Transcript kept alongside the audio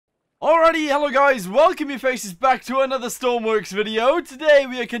Alrighty, hello guys, welcome your faces back to another Stormworks video. Today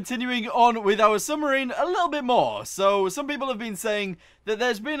we are continuing on with our submarine a little bit more. So, some people have been saying that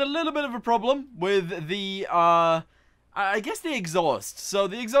there's been a little bit of a problem with the, I guess the exhaust. So,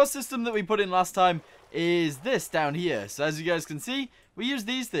 the exhaust system that we put in last time is this down here. So, as you guys can see, we use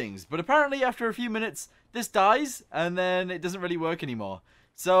these things. But apparently after a few minutes, this dies and then it doesn't really work anymore.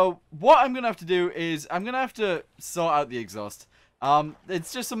 So, what I'm going to have to do is, I'm going to have to sort out the exhaust.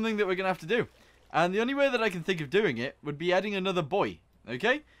 It's just something that we're going to have to do. And the only way that I can think of doing it would be adding another buoy,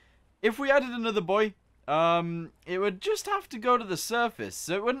 okay? If we added another buoy, it would just have to go to the surface.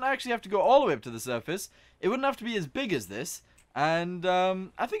 So it wouldn't actually have to go all the way up to the surface. It wouldn't have to be as big as this. And,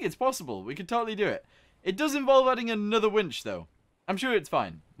 I think it's possible. We could totally do it. It does involve adding another winch, though. I'm sure it's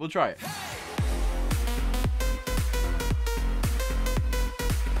fine. We'll try it.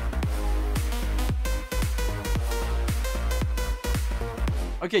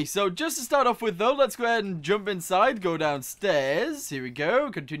 Okay, so just to start off with though, let's go ahead and jump inside, go downstairs, here we go,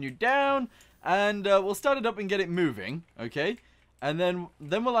 continue down, and we'll start it up and get it moving, okay? And then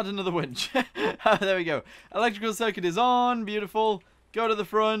we'll add another winch. There we go. Electrical circuit is on, beautiful, go to the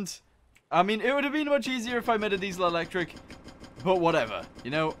front. I mean, it would have been much easier if I made a diesel electric, but whatever.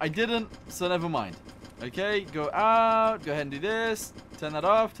 You know, I didn't, so never mind. Okay, go out, go ahead and do this, turn that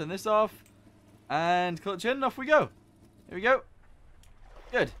off, turn this off, and clutch in, off we go. Here we go.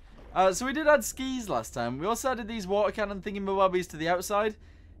 Good. So we did add skis last time. We also added these water cannon thingy-mabobbies to the outside.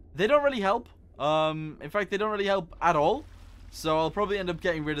 They don't really help. In fact, they don't really help at all. So I'll probably end up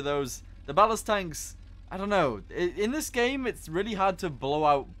getting rid of those. The ballast tanks, I don't know. In this game, it's really hard to blow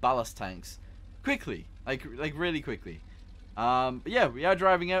out ballast tanks quickly. Like really quickly. But yeah, we are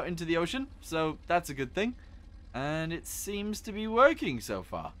driving out into the ocean. So that's a good thing. And it seems to be working so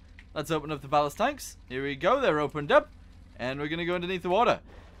far. Let's open up the ballast tanks. Here we go. They're opened up. And we're going to go underneath the water.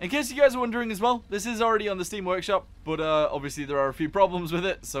 In case you guys are wondering as well, this is already on the Steam Workshop, but obviously there are a few problems with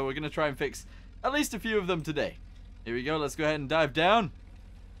it, so we're going to try and fix at least a few of them today. Here we go, let's go ahead and dive down.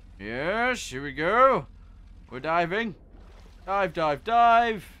 Yes, here we go. We're diving. Dive, dive,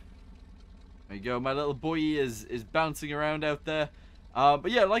 dive. There you go, my little buoy is bouncing around out there. But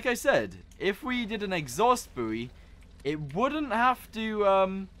yeah, like I said, if we did an exhaust buoy, it wouldn't have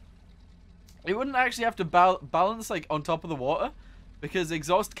to... It wouldn't actually have to balance like on top of the water, because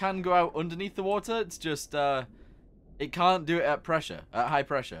exhaust can go out underneath the water. It's just it can't do it at high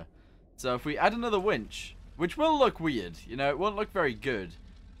pressure. So if we add another winch, which will look weird, you know, it won't look very good,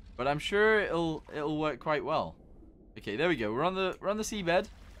 but I'm sure it'll work quite well. Okay, there we go. We're on the seabed.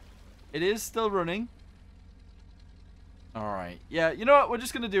 It is still running. All right. Yeah, you know what? We're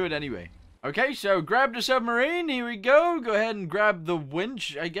just gonna do it anyway. Okay, so grab the submarine. Here we go. Go ahead and grab the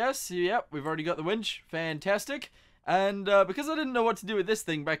winch, I guess. Yep, we've already got the winch. Fantastic. And because I didn't know what to do with this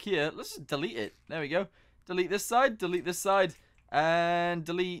thing back here, let's just delete it. There we go. Delete this side, and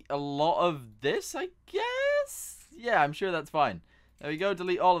delete a lot of this, I guess? Yeah, I'm sure that's fine. There we go.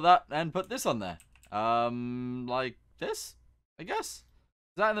 Delete all of that and put this on there. Like this, I guess.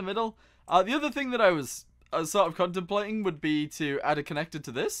 Is that in the middle? The other thing that I was sort of contemplating would be to add a connector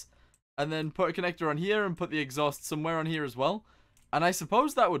to this. And then put a connector on here and put the exhaust somewhere on here as well. And I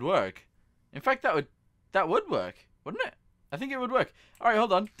suppose that would work. In fact, that would work, wouldn't it? I think it would work. Alright,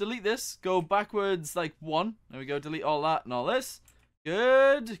 hold on. Delete this. Go backwards like 1. There we go. Delete all that and all this.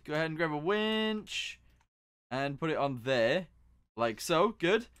 Good. Go ahead and grab a winch. And put it on there. Like so.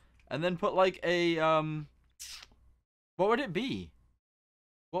 Good. And then put like a, what would it be?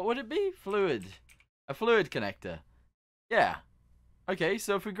 What would it be? Fluid. A fluid connector. Yeah. Okay,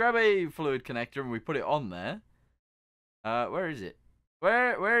 so if we grab a fluid connector and we put it on there, where is it?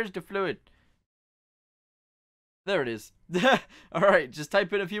 Where is the fluid? There it is. Alright, just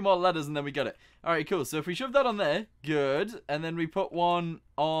type in a few more letters and then we got it. Alright, cool. So if we shove that on there, good. And then we put one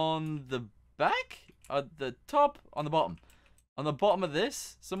on the back? At the top? On the bottom. On the bottom of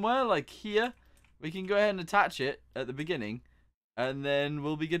this, somewhere, like here. We can go ahead and attach it at the beginning. And then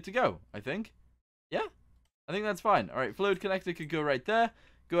we'll be good to go, I think. Yeah? I think that's fine. Alright, fluid connector could go right there.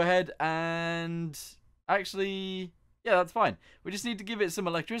 Go ahead and... Actually... Yeah, that's fine. We just need to give it some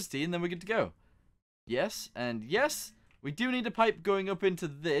electricity and then we're good to go. Yes, and yes. We do need a pipe going up into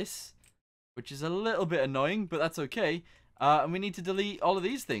this, which is a little bit annoying, but that's okay. And we need to delete all of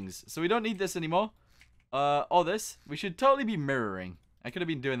these things. So we don't need this anymore. Or this. We should totally be mirroring. I could have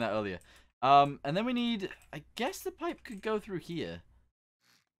been doing that earlier. And then we need... I guess the pipe could go through here.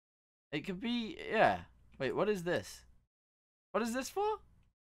 It could be... Yeah. Wait, what is this? What is this for?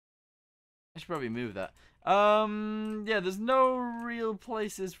 I should probably move that. Yeah, there's no real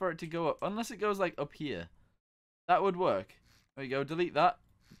places for it to go up. Unless it goes, like, up here. That would work. There we go. Delete that.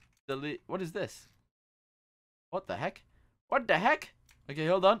 delete. What is this? What the heck? What the heck? Okay,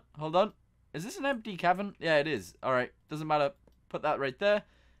 hold on. Hold on. Is this an empty cavern? Yeah, it is. Alright, doesn't matter. Put that right there.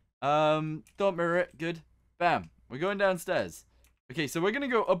 Don't mirror it. Good. Bam. We're going downstairs. Okay, so we're going to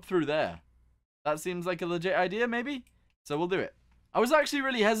go up through there. That seems like a legit idea, maybe? So we'll do it. I was actually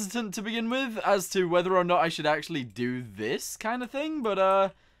really hesitant to begin with as to whether or not I should actually do this kind of thing, but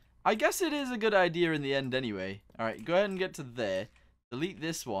I guess it is a good idea in the end anyway. Alright, go ahead and get to there. Delete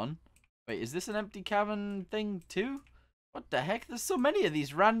this one. Wait, is this an empty cavern thing too? What the heck? There's so many of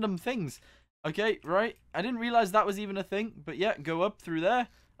these random things. Okay, right. I didn't realize that was even a thing, but yeah, go up through there.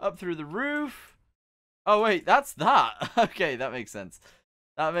 Up through the roof. Oh, wait, that's that. Okay, that makes sense.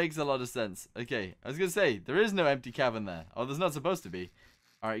 That makes a lot of sense. Okay, I was going to say, there is no empty cavern there. Oh, there's not supposed to be.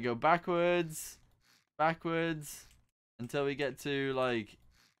 Alright, go backwards. Backwards. Until we get to, like,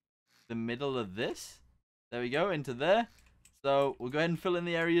 the middle of this. There we go, into there. So, we'll go ahead and fill in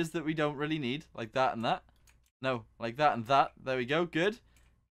the areas that we don't really need. Like that and that. No, like that and that. There we go, good.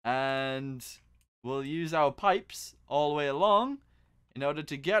 And we'll use our pipes all the way along in order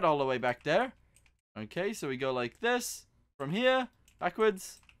to get all the way back there. Okay, so we go like this. From here,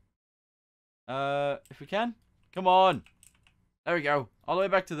 backwards. If we can. Come on. There we go. All the way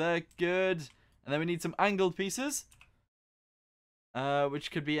back to there. Good. And then we need some angled pieces.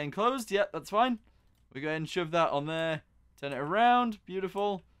 Which could be enclosed. Yeah, that's fine. We go ahead and shove that on there. Turn it around.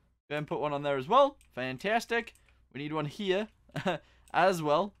 Beautiful. Go ahead and put one on there as well. Fantastic. We need one here as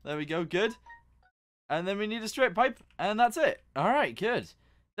well. There we go. Good. And then we need a straight pipe. And that's it. Alright, good.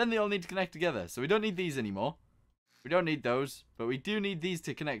 Then they all need to connect together. So we don't need these anymore. We don't need those. But we do need these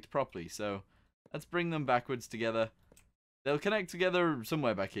to connect properly. So let's bring them backwards together. They'll connect together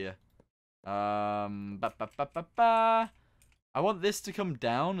somewhere back here. I want this to come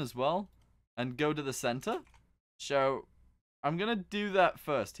down as well. And go to the center. So I'm going to do that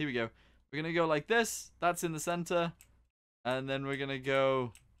first. Here we go. We're going to go like this. That's in the center. And then we're going to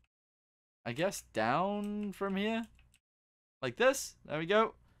go, I guess, down from here. Like this. There we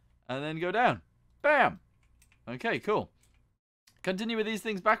go. And then go down. Bam. Okay, cool. Continue with these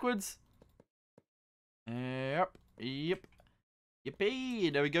things backwards. Yep. Yep.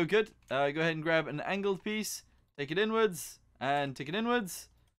 Yippee. There we go. Good. Go ahead and grab an angled piece. Take it inwards. And take it inwards.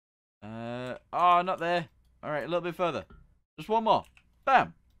 Oh, not there. Alright, a little bit further. Just one more.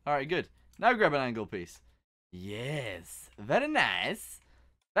 Bam. Alright, good. Now grab an angle piece. Yes. Very nice.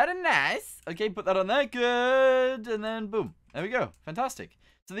 Very nice. Okay, put that on there. Good. And then boom. There we go. Fantastic.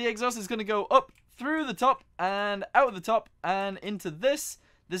 So the exhaust is going to go up through the top and out the top and into this.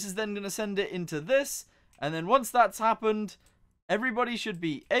 This is then going to send it into this. And then once that's happened, everybody should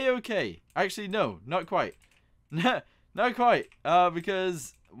be A-okay. Actually, no, not quite. Not quite.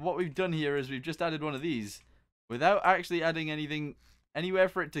 Because what we've done here is we've just added one of these without actually adding anything anywhere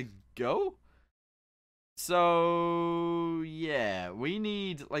for it to go. So, yeah, we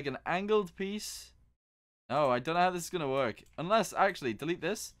need like an angled piece. Oh, I don't know how this is going to work. Unless, actually, delete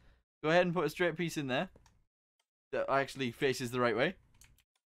this. Go ahead and put a straight piece in there that actually faces the right way.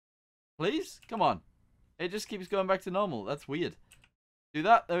 Please? Come on. It just keeps going back to normal. That's weird. Do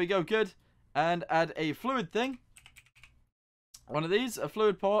that. There we go. Good. And add a fluid thing. One of these. A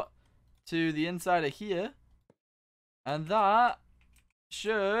fluid port to the inside of here. And that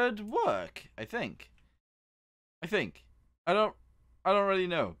should work, I think. I don't really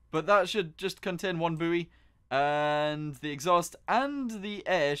know. But that should just contain one buoy. And the exhaust and the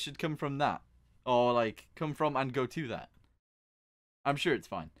air should come from that. Or, like, come from and go to that. I'm sure it's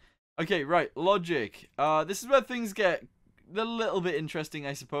fine. Okay, right. Logic. This is where things get a little bit interesting,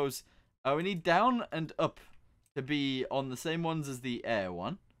 I suppose. We need down and up to be on the same ones as the air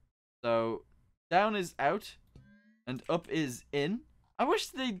one. So, down is out. And up is in. I wish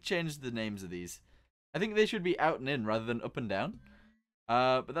they'd changed the names of these. I think they should be out and in rather than up and down.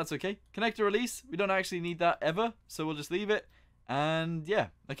 But that's okay. Connector release. We don't actually need that ever. So we'll just leave it. And yeah.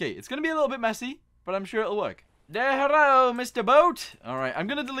 Okay. It's going to be a little bit messy. But I'm sure it'll work. There, hello, Mr. Boat. Alright. I'm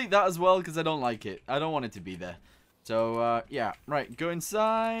going to delete that as well because I don't like it. I don't want it to be there. So, yeah. Right. Go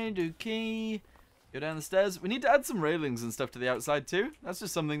inside. Okay. Go down the stairs. We need to add some railings and stuff to the outside too. That's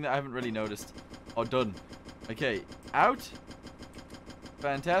just something that I haven't really noticed. Or done. Okay. Out.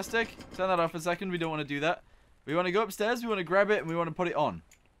 Fantastic. Turn that off a second. We don't want to do that. We want to go upstairs, we want to grab it, and we want to put it on.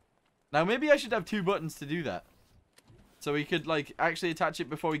 Now, maybe I should have 2 buttons to do that. So we could, like, actually attach it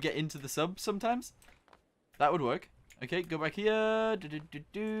before we get into the sub sometimes. That would work. Okay, go back here.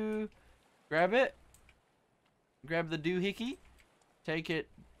 Grab it. Grab the doohickey. Take it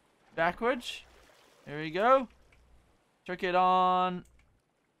backwards. There we go. Chuck it on.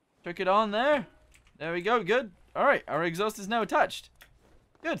 Chuck it on there. There we go, good. Alright, our exhaust is now attached.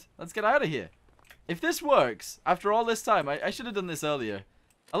 Good. Let's get out of here. If this works, after all this time, I should have done this earlier.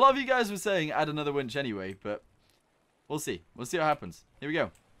 A lot of you guys were saying add another winch anyway, but we'll see. We'll see what happens. Here we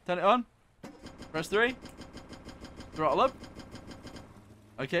go. Turn it on. Press 3. Throttle up.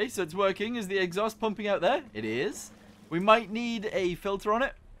 Okay, so it's working. Is the exhaust pumping out there? It is. We might need a filter on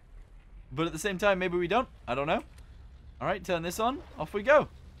it. But at the same time, maybe we don't. I don't know. Alright, turn this on. Off we go.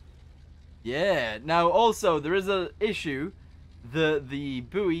 Yeah. Now, also, there is an issue. The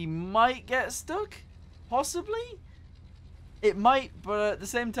buoy might get stuck. Possibly. It might, but at the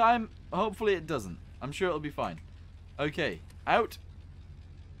same time, hopefully it doesn't. I'm sure it'll be fine. Okay. Out.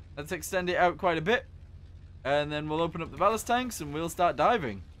 Let's extend it out quite a bit. And then we'll open up the ballast tanks and we'll start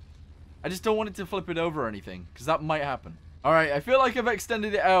diving. I just don't want it to flip it over or anything, because that might happen. Alright, I feel like I've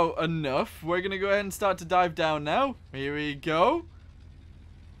extended it out enough. We're going to go ahead and start to dive down now. Here we go.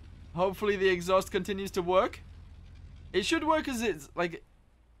 Hopefully the exhaust continues to work. It should work as it's like...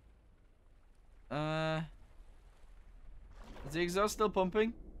 Is the exhaust still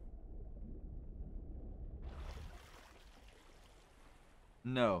pumping?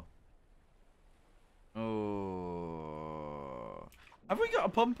 No. Oh. Have we got a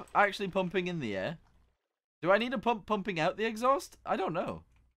pump actually pumping in the air? Do I need a pump pumping out the exhaust? I don't know.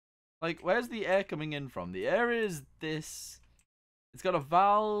 Like, where's the air coming in from? The air is this. It's got a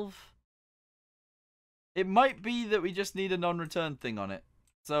valve. It might be that we just need a non-return thing on it.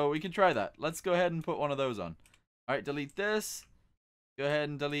 So we can try that. Let's go ahead and put one of those on. Alright, delete this. Go ahead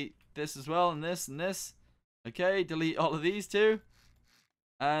and delete this as well, and this, and this. Okay, delete all of these too.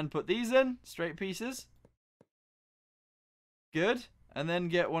 And put these in, straight pieces. Good. And then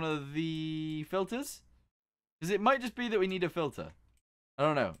get one of the filters. Because it might just be that we need a filter. I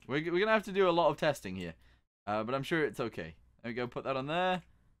don't know. We're going to have to do a lot of testing here. But I'm sure it's okay. There we go, put that on there.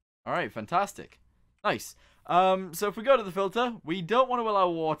 Alright, fantastic. Nice. So if we go to the filter, we don't want to allow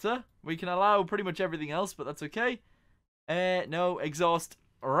water. We can allow pretty much everything else, but that's okay. No, exhaust.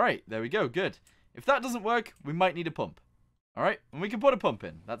 Alright, there we go, good. If that doesn't work, we might need a pump. Alright, and we can put a pump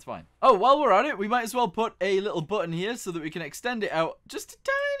in. That's fine. Oh, while we're at it, we might as well put a little button here so that we can extend it out just a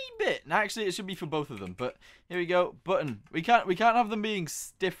tiny bit. And actually, it should be for both of them. But here we go, button. We can't have them being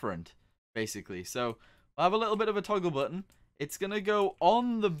different, basically. So we'll have a little bit of a toggle button. It's gonna go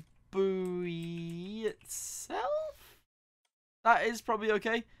on the buoy itself. That is probably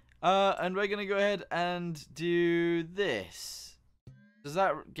okay. And we're gonna go ahead and do this. Does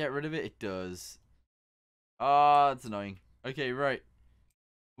that get rid of it? It does. Ah, that's annoying. Okay, right.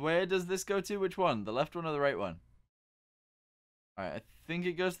 Where does this go to? Which one? The left one or the right one? Alright, I think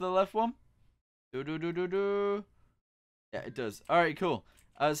it goes to the left one. Yeah, it does. Alright, cool.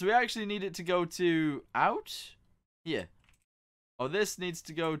 So we actually need it to go to out. Here. Oh, this needs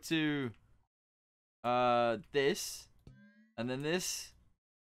to go to this. And then this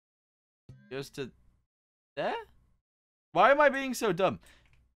goes to there? Why am I being so dumb?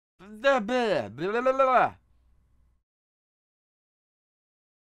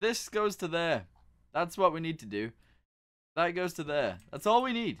 This goes to there. That's what we need to do. That goes to there. That's all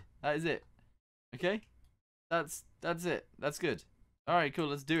we need. That is it. Okay? That's it. That's good. Alright, cool.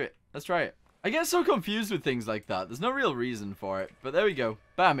 Let's do it. Let's try it. I get so confused with things like that. There's no real reason for it. But there we go.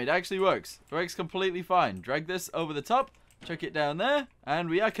 Bam, it actually works. It works completely fine. Drag this over the top. Chuck it down there. And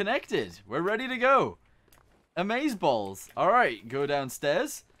we are connected. We're ready to go. Amazeballs. Alright, go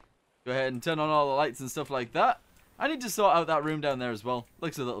downstairs. Go ahead and turn on all the lights and stuff like that. I need to sort out that room down there as well.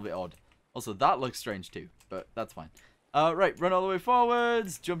 Looks a little bit odd. Also, that looks strange too, but that's fine. Right, run all the way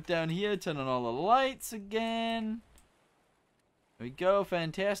forwards. Jump down here. Turn on all the lights again. There we go.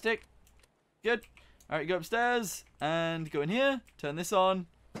 Fantastic. Good. Alright, go upstairs. And go in here. Turn this on.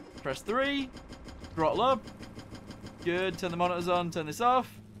 Press 3. Throttle up. Good. Turn the monitors on. Turn this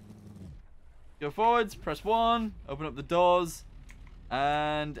off. Go forwards. Press 1. Open up the doors.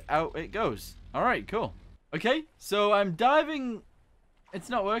 And out it goes. Alright, cool. Okay, so I'm diving. It's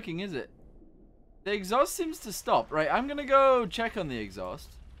not working, is it? The exhaust seems to stop. Right, I'm going to go check on the exhaust.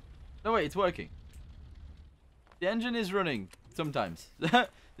 No, wait, it's working. The engine is running sometimes. The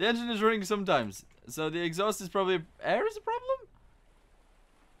engine is running sometimes. So the exhaust is probably... Air is a problem?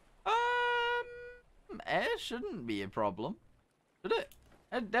 Air shouldn't be a problem. Should it?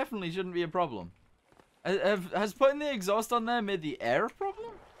 It definitely shouldn't be a problem. Has putting the exhaust on there made the air a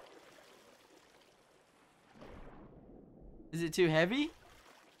problem? Is it too heavy?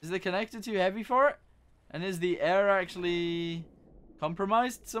 Is the connector too heavy for it? And is the air actually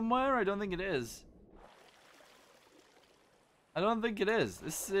compromised somewhere? I don't think it is. I don't think it is.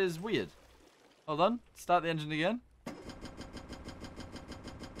 This is weird. Hold on. Start the engine again.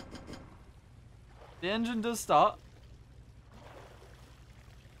 The engine does start.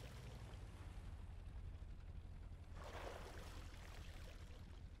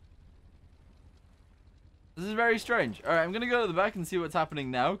 This is very strange. Alright, I'm going to go to the back and see what's happening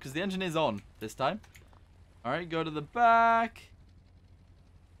now, because the engine is on this time. Alright, go to the back.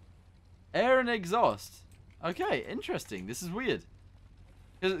 Air and exhaust. Okay, interesting. This is weird.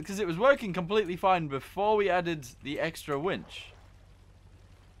 Because it was working completely fine before we added the extra winch.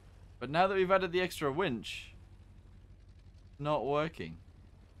 But now that we've added the extra winch, not working.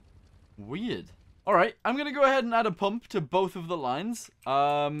 Weird. Alright, I'm going to go ahead and add a pump to both of the lines.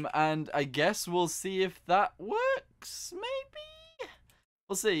 And I guess we'll see if that works, maybe?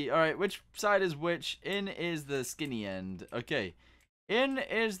 We'll see. Alright, which side is which? In is the skinny end. Okay. In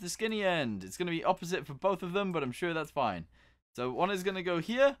is the skinny end. It's going to be opposite for both of them, but I'm sure that's fine. So one is going to go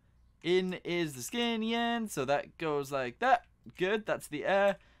here. In is the skinny end. So that goes like that. Good, that's the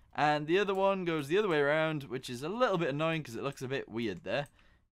air. And the other one goes the other way around, which is a little bit annoying because it looks a bit weird there.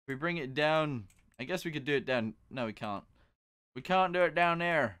 If we bring it down, I guess we could do it down. No, we can't. We can't do it down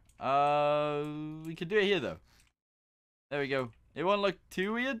there. We could do it here, though. There we go. It won't look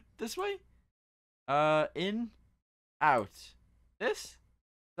too weird this way. In, out. This? Is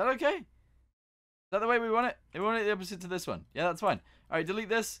that okay? Is that the way we want it? We want it the opposite to this one. Yeah, that's fine. Alright, delete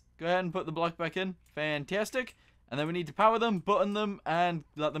this. Go ahead and put the block back in. Fantastic. And then we need to power them, button them, and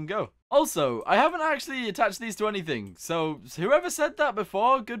let them go. Also, I haven't actually attached these to anything. So, whoever said that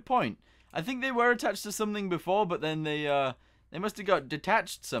before, good point. I think they were attached to something before, but then they must have got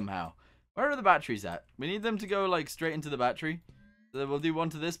detached somehow. Where are the batteries at? We need them to go, like, straight into the battery. So we'll do one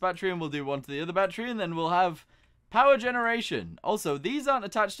to this battery, and we'll do one to the other battery, and then we'll have power generation. Also, these aren't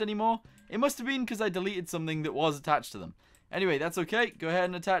attached anymore. It must have been because I deleted something that was attached to them. Anyway, that's okay. Go ahead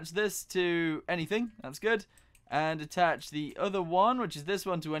and attach this to anything. That's good. And attach the other one, which is this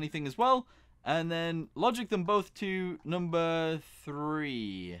one, to anything as well. And then logic them both to number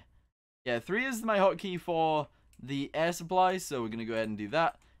 3. Yeah, 3 is my hotkey for the air supply, so we're going to go ahead and do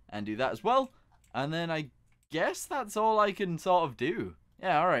that as well. And then I guess that's all I can sort of do.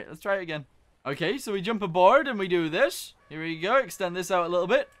 Yeah, alright, let's try it again. Okay, so we jump aboard and we do this. Here we go, extend this out a little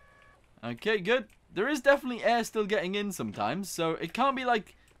bit. Okay, good. There is definitely air still getting in sometimes, so it can't be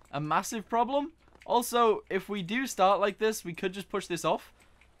like a massive problem. Also, if we do start like this, we could just push this off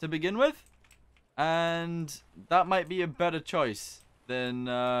to begin with. And that might be a better choice than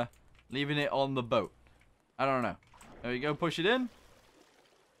leaving it on the boat. I don't know. There we go, push it in.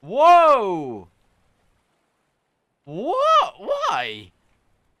 Whoa! What? Why?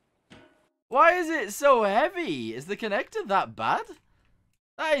 Why is it so heavy? Is the connector that bad?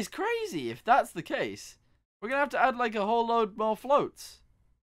 That is crazy if that's the case. We're going to have to add like a whole load more floats,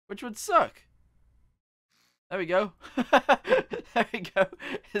 which would suck. There we go. There we go.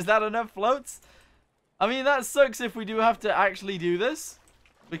 Is that enough floats? I mean, that sucks if we do have to actually do this,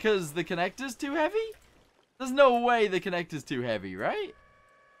 because the connector's too heavy? There's no way the connector's too heavy, right?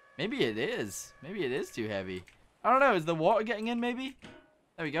 Maybe it is. Maybe it is too heavy. I don't know. Is the water getting in, maybe?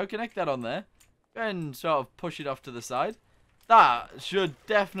 There we go. Connect that on there. Go ahead and sort of push it off to the side. That should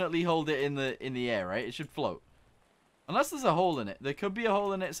definitely hold it in the air, right? It should float. Unless there's a hole in it. There could be a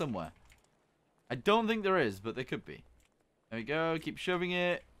hole in it somewhere. I don't think there is, but there could be. There we go. Keep shoving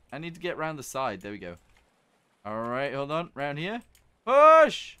it. I need to get around the side. There we go. Alright, hold on. Round here.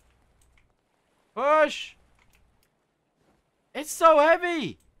 Push! Push! It's so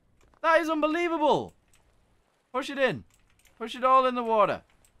heavy! That is unbelievable! Push it in. Push it all in the water.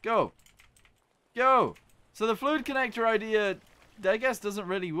 Go. Go! So the fluid connector idea, I guess, doesn't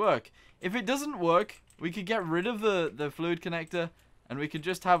really work. If it doesn't work, we could get rid of the fluid connector, and we could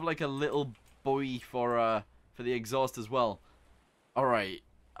just have like a little buoy for the exhaust as well. Alright.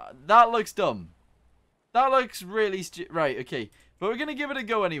 That looks dumb. That looks really right, okay. But we're gonna give it a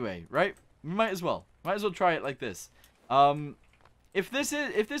go anyway, right? We might as well. Might as well try it like this. If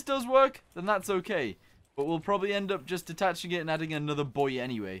this does work, then that's okay. But we'll probably end up just detaching it and adding another buoy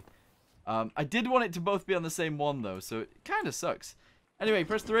anyway. I did want it to both be on the same one though, so it kind of sucks. Anyway,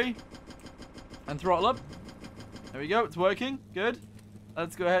 press 3 and throttle up. There we go, it's working. Good.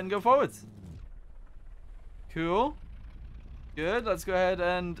 Let's go ahead and go forwards. Cool. Good. Let's go ahead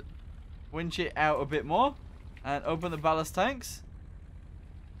and winch it out a bit more and open the ballast tanks.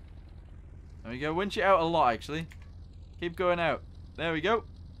 There we go. Winch it out a lot, actually. Keep going out. There we go.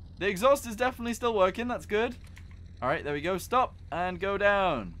 The exhaust is definitely still working. That's good. Alright, there we go. Stop and go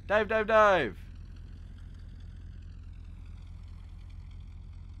down. Dive, dive, dive.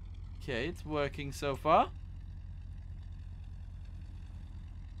 Okay, it's working so far.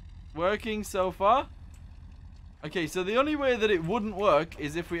 Working so far. Okay, so the only way that it wouldn't work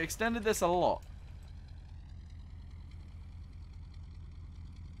is if we extended this a lot.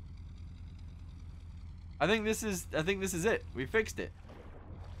 I think this is it. We fixed it.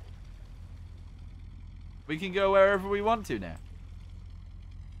 We can go wherever we want to now.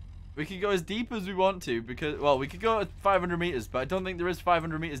 We can go as deep as we want to because, well, we could go at 500 meters, but I don't think there is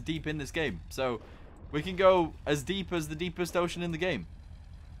 500 meters deep in this game. So, we can go as deep as the deepest ocean in the game.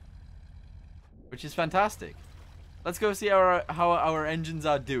 Which is fantastic. Let's go see how our engines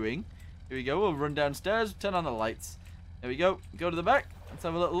are doing. Here we go. We'll run downstairs, turn on the lights. There we go. Go to the back. Let's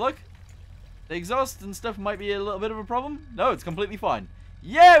have a little look. The exhaust and stuff might be a little bit of a problem. No, it's completely fine.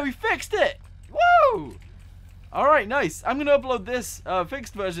 Yeah, we fixed it! Woo! Alright, nice. I'm going to upload this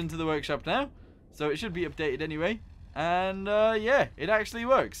fixed version to the workshop now. So it should be updated anyway. And yeah, it actually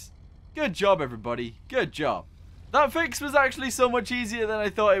works. Good job, everybody. Good job. That fix was actually so much easier than I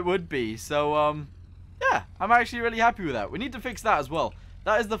thought it would be. So, yeah, I'm actually really happy with that. We need to fix that as well.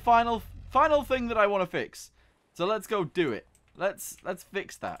 That is the final thing that I want to fix. So let's go do it. Let's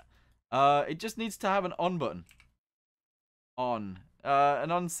fix that. It just needs to have an on button. On.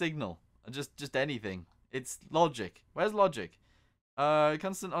 An on signal. Just anything. It's logic. Where's logic?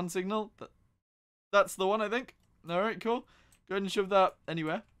 Constant on signal. That's the one, I think. Alright, cool. Go ahead and shove that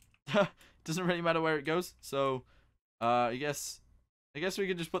anywhere. Doesn't really matter where it goes. So, I guess we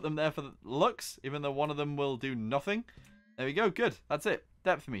could just put them there for the looks, even though one of them will do nothing. There we go. Good. That's it.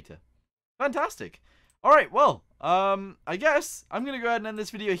 Depth meter. Fantastic. Alright, well, I guess I'm going to go ahead and end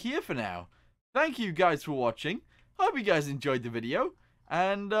this video here for now. Thank you guys for watching. Hope you guys enjoyed the video.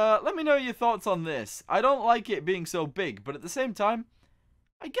 And let me know your thoughts on this. I don't like it being so big, but at the same time,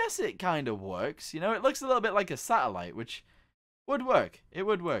 I guess it kind of works. You know, it looks a little bit like a satellite, which would work. It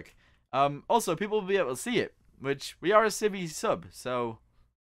would work. Also, people will be able to see it, which we are a civvy sub, so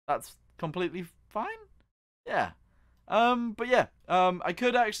that's completely fine. Yeah. But yeah, I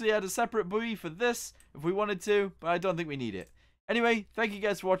could actually add a separate buoy for this if we wanted to, but I don't think we need it. Anyway, thank you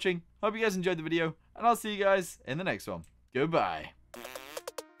guys for watching. Hope you guys enjoyed the video, and I'll see you guys in the next one. Goodbye.